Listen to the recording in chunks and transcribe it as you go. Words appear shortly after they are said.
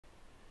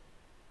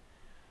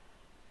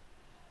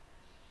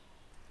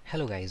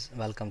Hello guys,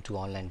 welcome to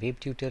online web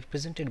tutor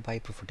presented by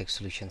prefer-dist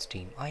solutions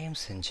team. I am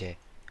Sanjay.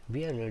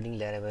 We are learning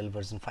Laravel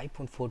version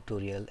 5.4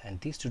 tutorial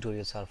and these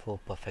tutorials are for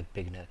perfect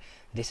beginner.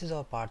 This is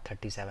our part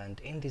 37.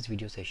 In this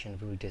video session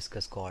we will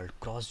discuss called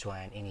cross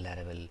join in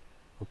Laravel.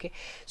 Okay,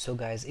 so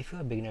guys, if you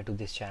are a beginner to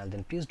this channel,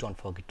 then please don't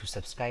forget to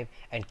subscribe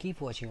and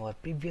keep watching our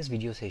previous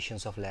video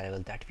sessions of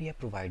Laravel that we have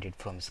provided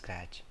from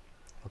scratch.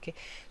 Okay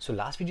so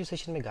last video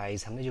session में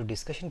guys हमने जो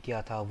discussion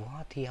किया था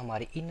वहाँ थी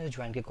हमारे inner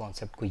join के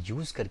concept को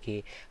यूज़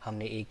करके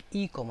हमने एक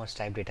e commerce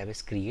type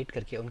database create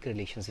करके उनके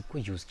रिलेशनशिप को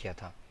यूज़ किया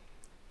था.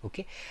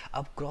 ओके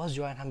अब क्रॉस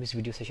ज्वाइन हम इस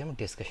वीडियो सेशन में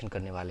डिस्कशन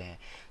करने वाले हैं.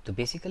 तो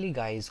बेसिकली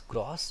गाइस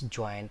क्रॉस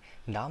ज्वाइन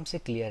नाम से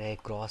क्लियर है,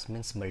 cross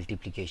means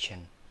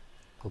multiplication.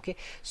 Okay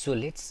so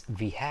let's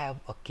we have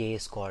a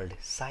case called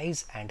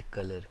size and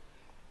colour.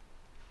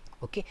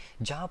 Okay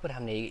जहाँ पर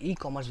हमने ई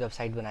कॉमर्स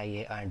वेबसाइट बनाई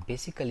है एंड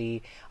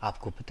बेसिकली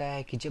आपको पता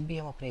है कि जब भी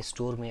हम अपने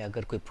स्टोर में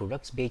अगर कोई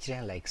प्रोडक्ट्स बेच रहे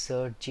हैं like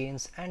shirt,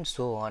 jeans and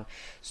so on,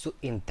 so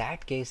in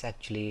that case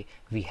actually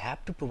we have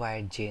to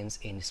provide jeans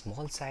in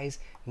small size,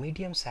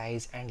 medium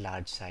size and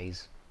large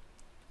size.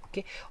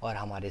 Okay और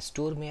हमारे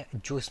स्टोर में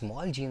जो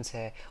स्मॉल जीन्स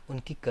है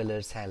उनकी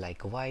कलर्स हैं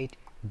like white,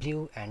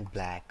 blue and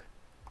black.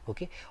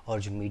 Okay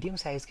और जो medium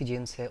size की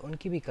जीन्स है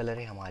उनकी भी कलर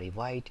है हमारी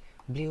white,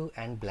 blue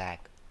and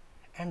black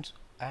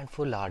and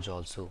for large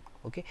also.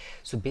 Okay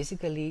so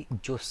basically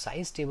जो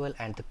size table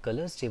and the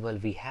colors table,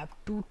 we have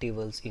two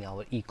tables in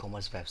our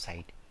e-commerce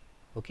website.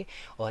 Okay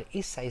और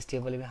इस size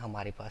table में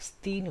हमारे पास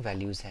तीन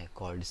values हैं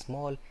called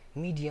small,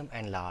 medium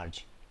and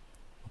large.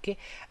 Okay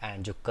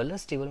and जो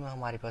colors table में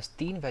हमारे पास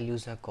तीन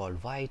values हैं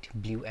called white,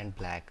 blue and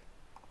black.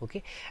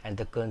 Okay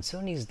and the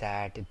concern is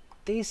that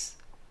this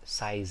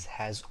size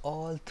has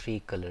all three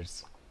colors.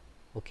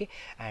 Okay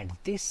and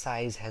this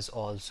size has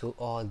also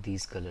all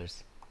these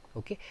colors.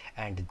 Okay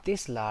and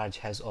this large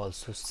has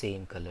also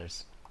same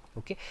colours.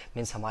 Okay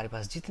means हमारे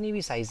पास जितनी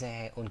भी साइज़ें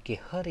हैं उनके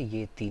हर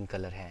ये तीन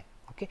colour हैं.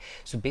 Okay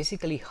so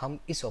basically हम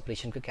इस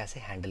ऑपरेशन को कैसे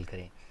हैंडल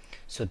करें,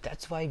 so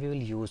that's why we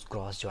will use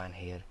cross join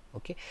hair.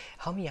 Okay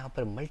हम यहाँ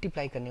पर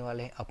मल्टीप्लाई करने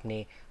वाले हैं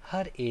अपने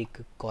हर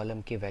एक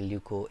कॉलम के वैल्यू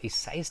को इस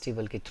साइज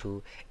टेबल के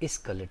थ्रू इस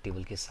कलर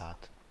टेबल के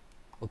साथ.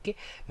 ओके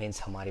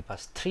मीन्स हमारे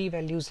पास थ्री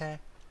वैल्यूज़ हैं.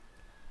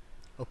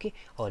 ओके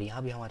और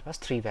यहाँ भी हमारे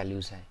पास थ्री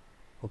वैल्यूज़ हैं.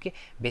 ओके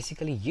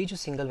बेसिकली ये जो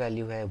सिंगल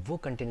वैल्यू है वो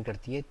कंटेन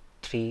करती है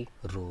थ्री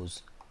रोज़.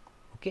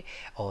 ओके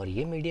और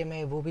ये मीडियम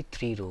है वो भी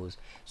थ्री रोज़.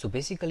 So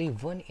basically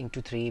 1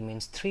 into three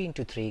means 3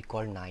 into three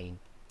called 9.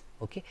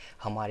 Okay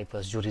हमारे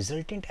पास जो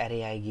रिजल्टेंट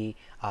एरे आएगी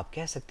आप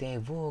कह सकते हैं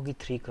वो होगी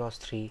 3 cross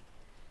 3,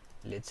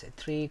 let's say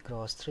 3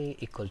 cross 3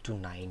 equal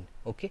to 9.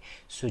 Okay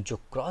so जो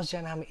क्रॉस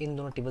जॉइन हम इन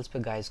दोनों टेबल्स पे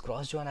गाइस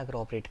क्रॉस जॉइन अगर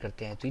ऑपरेट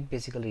करते हैं तो it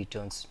basically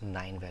returns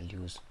 9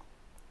 values.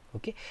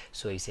 Okay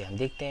so इसे हम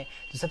देखते हैं.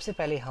 तो सबसे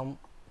पहले हम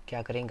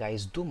क्या करेंगे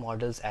गाइस, दो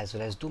मॉडल्स एज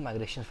वेल एज दो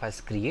माइग्रेशन फाइल्स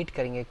क्रिएट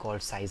करेंगे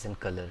called size and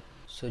colour.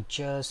 So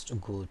just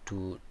go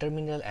to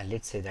terminal and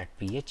let's say that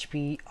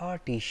php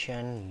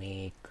artisan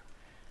make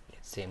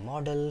let's say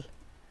model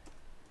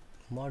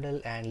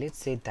and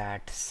let's say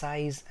that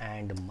size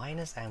and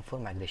 -m for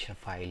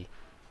migration file.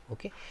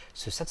 Okay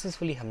so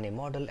successfully हमने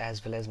model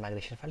as well as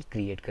migration file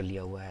create कर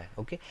लिया हुआ है.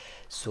 Okay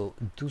so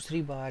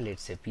दूसरी बार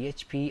let's say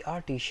php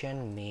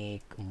artisan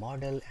make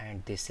model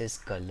and this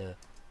is color.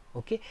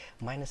 Okay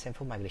 -m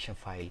for migration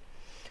file.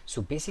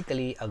 So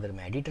basically अगर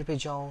मैं editor पे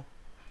जाऊँ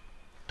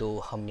तो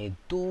हमने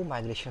दो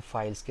माइग्रेशन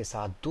फाइल्स के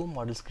साथ दो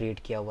मॉडल्स क्रिएट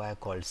किया हुआ है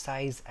called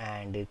size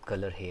and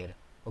colour hair.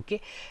 Okay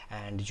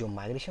and जो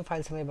माइग्रेशन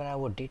फाइल्स हमें बनाया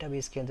वो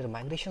डेटाबेस के अंदर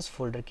माइग्रेशंस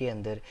फोल्डर के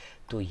अंदर.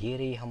 तो ये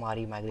रही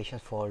हमारी migration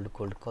folder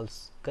called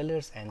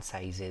colours and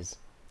sizes.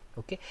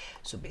 okay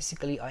so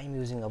basically I am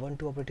using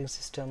ubuntu operating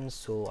system,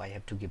 so I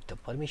have to give the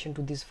permission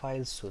to these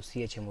files. So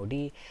chmod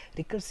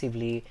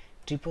recursively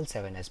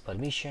 777 as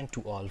permission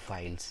to all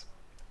files.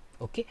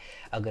 Okay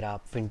अगर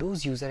आप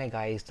Windows user हैं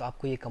guys तो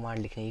आपको ये command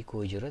लिखने की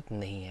कोई ज़रूरत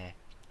नहीं है.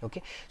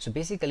 ओके सो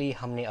बेसिकली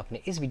हमने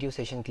अपने इस वीडियो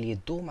सेशन के लिए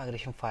दो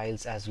migration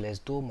files as well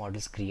as दो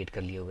मॉडल्स क्रिएट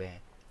कर लिए हुए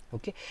हैं.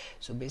 Okay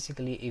so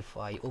basically if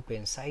I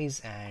open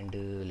size and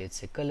let's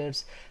say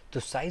colours, तो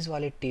साइज़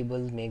वाले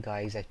टेबल में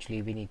guys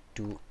actually we need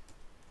to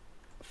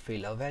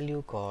fill a value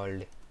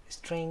called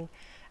string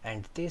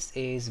and this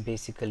is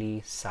basically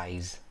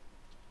size.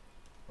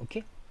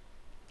 okay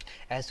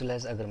as well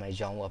as अगर मैं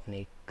जाऊँ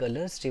अपने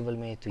colors table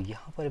में तो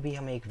यहाँ पर भी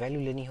हमें एक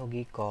वैल्यू लेनी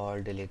होगी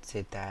called let's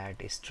say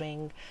that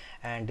string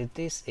and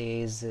this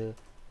is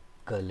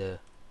color.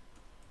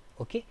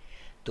 okay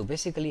तो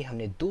बेसिकली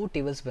हमने दो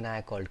टेबल्स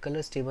बनाया called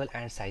colors table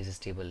and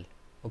sizes table.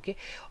 Okay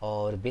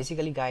और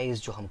बेसिकली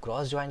गाइस जो हम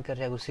क्रॉस ज्वाइन कर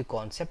रहे हैं उसके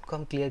कॉन्सेप्ट को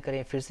हम क्लियर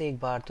करें फिर से एक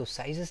बार. तो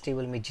साइजेस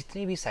टेबल में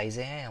जितनी भी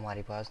साइज़ें हैं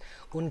हमारे पास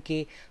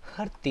उनके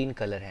हर तीन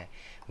कलर हैं.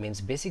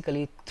 Means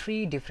basically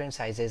three different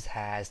sizes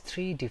has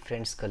three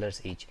different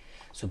colours each.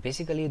 So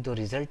basically जो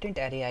रिजल्टेंट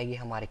एरे आएगी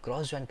हमारे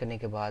क्रॉस ज्वाइन करने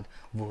के बाद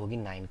वो होगी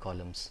 9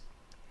 columns.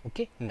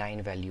 Okay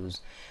 9 values.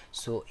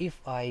 So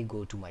if I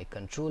go to my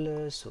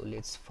controller, so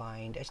let's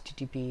find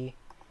http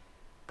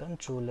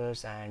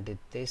controllers and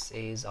this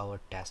is our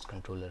test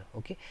controller.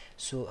 okay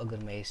so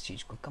अगर मैं इस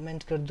चीज़ को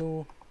कमेंट कर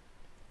दूँ,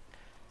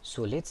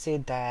 so let's say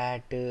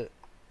that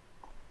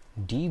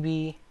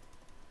db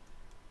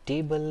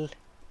table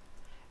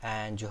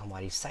and जो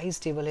हमारी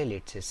size table है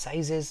let's say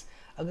sizes.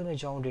 अगर मैं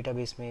जाऊँ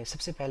डेटाबेस में,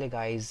 सबसे पहले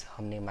गाइस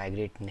हमने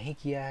माइग्रेट नहीं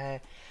किया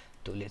है,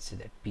 तो let's say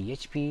that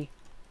PHP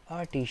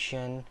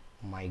artisan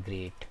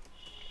migrate।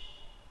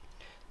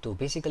 तो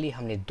बेसिकली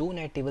हमने दो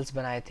नए टेबल्स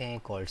बनाए थे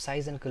कॉल्ड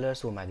साइज एंड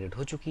कलर्स, वो माइग्रेट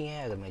हो चुकी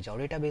हैं। अगर मैं जाऊँ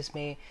डेटाबेस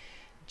में,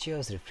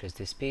 जस्ट रिफ्रेश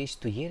दिस पेज,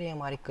 तो ये रहे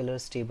हमारे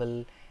colours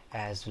table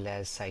as well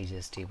as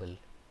sizes table.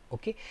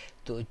 Okay,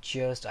 तो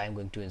just I am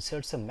going to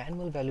insert some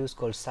manual values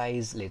called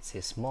size, let's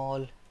say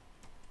small,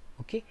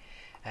 okay,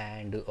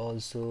 and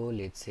also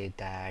let's say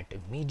that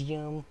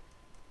medium,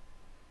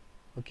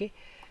 okay,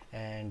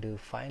 and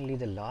finally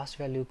the last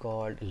value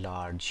called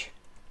large।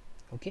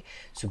 okay,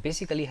 so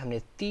basically हमने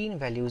तीन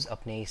values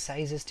अपने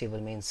sizes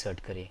table में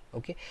insert करे।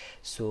 okay,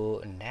 so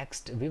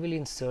next we will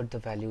insert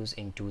the values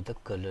into the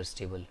colors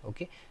table।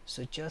 okay,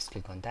 so just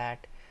click on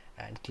that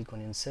and click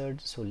on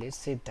insert, so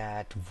let's say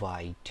that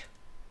white,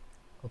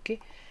 okay,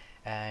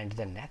 and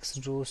the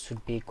next row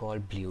should be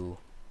called blue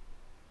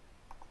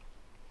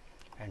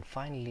and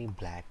finally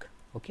black।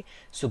 okay,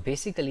 so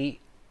basically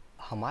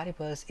हमारे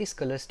पास इस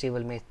colours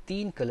table में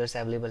तीन colours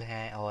available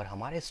हैं और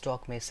हमारे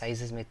stock में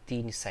sizes में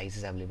तीन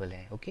साइजेस अवेलेबल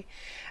हैं। Okay,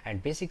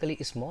 and basically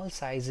small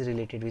size is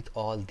related with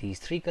all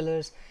these three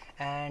colours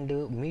and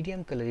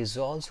medium colour is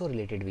also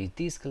related with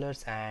these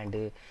colours and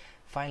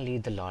finally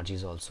the large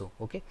is also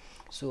okay।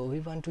 so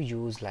we want to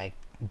use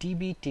like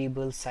db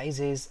table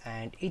sizes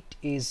and it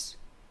is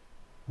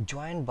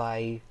join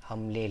by,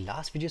 हमने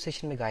last video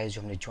session में guys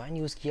जो हमने join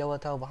use किया हुआ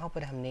था वहाँ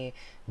पर हमने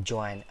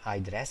ज्वाइन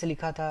आइदर ऐसे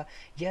लिखा था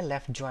या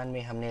लेफ़्ट ज्वाइन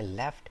में हमने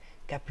लेफ़्ट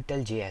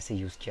कैपिटल J ऐसे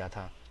यूज़ किया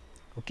था।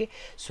 ओके,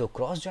 सो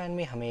क्रॉस ज्वाइन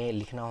में हमें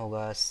लिखना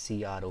होगा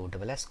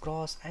CROSS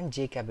cross and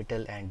J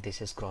capital and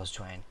this is cross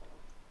join.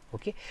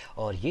 Okay,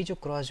 और ये जो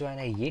क्रॉस ज्वाइन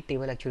है ये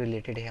टेबल एक्चुअली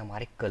रिलेटेड है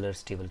हमारे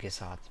कलर्स टेबल के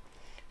साथ।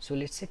 So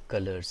let's say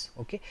colours.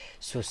 Okay,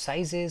 so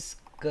sizes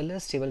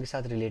colours table के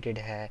साथ रिलेटेड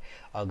है।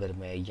 अगर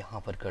मैं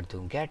यहाँ पर कर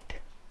दूँ gate,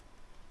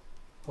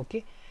 okay,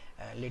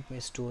 let me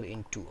store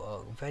into a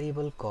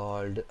variable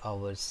called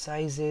our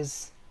sizes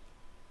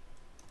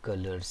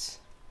colors।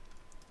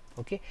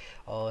 okay,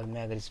 और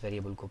मैं अगर इस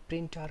वेरिएबल को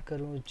print r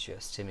करूँ,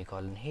 just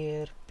semicolon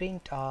here,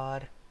 print r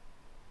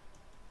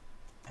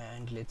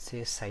and let's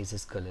say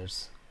sizes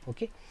colors।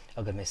 okay,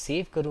 अगर मैं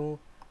सेव करूँ,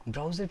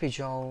 ब्राउज़र पे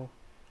जाऊँ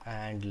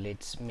and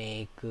let's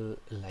make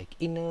like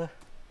inner,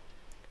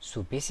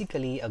 so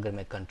basically अगर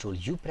मैं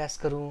कंट्रोल U प्रेस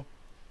करूँ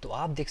तो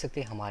आप देख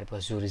सकते हैं हमारे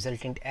पास जो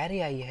रिजल्टेंट एरे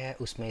आई है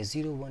उसमें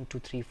 0 1 2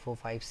 3 4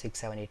 5 6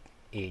 7 8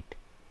 8।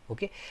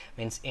 ओके,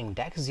 मीन्स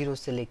इंडेक्स 0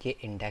 से लेके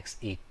इंडेक्स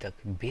 8 तक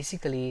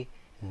बेसिकली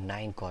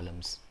 9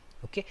 कॉलम्स।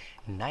 ओके,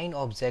 9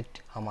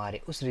 ऑब्जेक्ट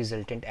हमारे उस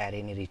रिजल्टेंट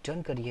एरे ने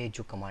रिटर्न करी है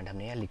जो कमांड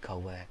हमने यहाँ लिखा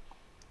हुआ है।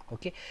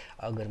 ओके,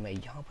 अगर मैं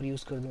यहाँ पर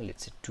यूज़ कर दूँ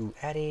let's say to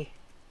array,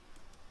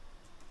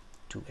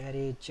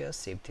 just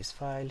save this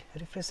file,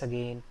 refresh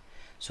again.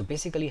 So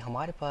basically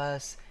हमारे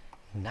पास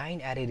 9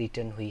 एरे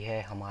रिटर्न हुई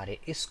है हमारे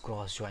इस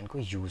क्रॉस ज्वाइन को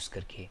यूज़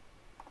करके।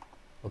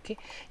 ओके,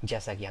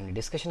 जैसा कि हमने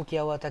डिस्कशन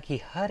किया हुआ था कि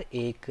हर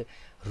एक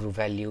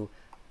वैल्यू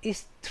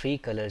इस थ्री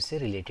कलर से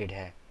रिलेटेड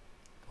है।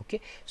 Okay,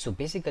 so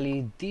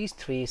basically these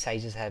three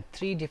sizes have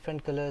three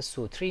different colours,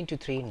 so 3 ×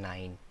 3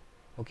 9।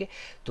 Okay,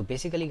 तो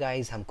बेसिकली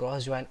गाइस हम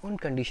क्रॉस ज्वाइन उन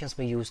कंडीशंस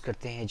में यूज़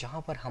करते हैं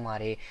जहाँ पर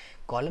हमारे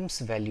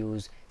कॉलम्स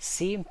वैल्यूज़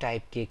सेम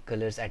टाइप के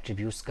कलर्स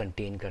एट्रीब्यूट्स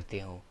कंटेन करते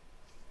हों।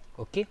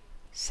 ओके,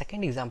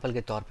 सेकेंड एग्जाम्पल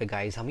के तौर पे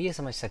गाइस हम ये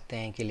समझ सकते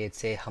हैं कि लेट्स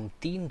से हम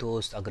तीन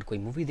दोस्त अगर कोई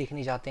मूवी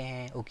देखने जाते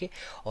हैं, ओके,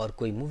 और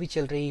कोई मूवी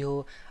चल रही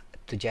हो,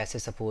 तो जैसे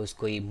सपोज़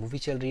कोई मूवी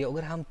चल रही हो,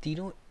 अगर हम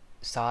तीनों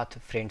साथ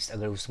फ्रेंड्स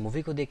अगर उस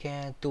मूवी को देखे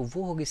हैं तो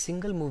वो होगी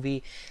सिंगल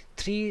मूवी,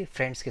 थ्री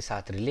फ्रेंड्स के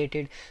साथ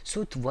related,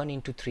 so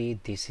 1 × 3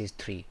 this is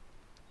 3।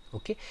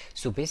 okay,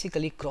 so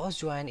basically cross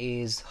join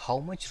is how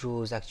much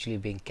rows actually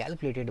being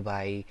calculated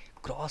by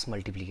cross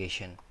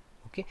multiplication।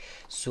 Okay,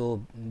 सो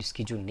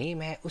इसकी जो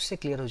नेम है उससे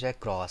क्लियर हो जाए,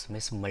 cross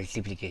means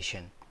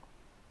multiplication.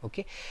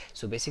 Okay,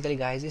 so basically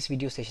guys इस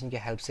video session के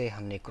help से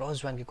हमने क्रॉस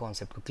ज्वाइन के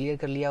कॉन्सेप्ट को क्लियर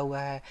कर लिया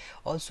हुआ है।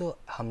 ऑल्सो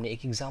हमने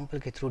एक एग्जांपल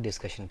के थ्रू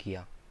डिस्कशन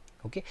किया।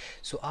 ओके,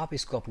 सो आप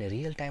इसको अपने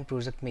रियल टाइम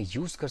प्रोजेक्ट में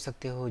यूज़ कर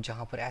सकते हो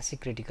जहाँ पर ऐसी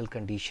क्रिटिकल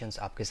कंडीशंस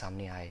आपके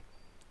सामने आए।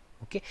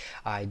 Okay,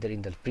 either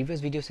in the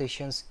previous video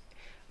sessions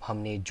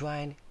हमने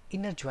join,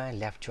 inner join,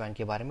 left join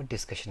के बारे में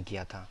डिस्कशन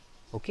किया था।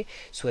 Okay,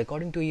 so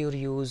according to your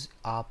use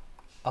आप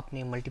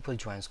अपने मल्टीपल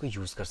ज्वाइंस को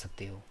यूज़ कर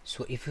सकते हो।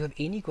 So if you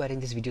have any query in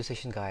this video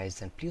session guys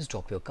then please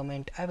drop your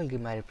comment, I will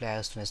give my reply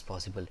as soon as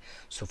possible.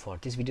 So for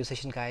this video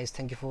session guys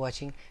thank you for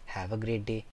watching, have a great day,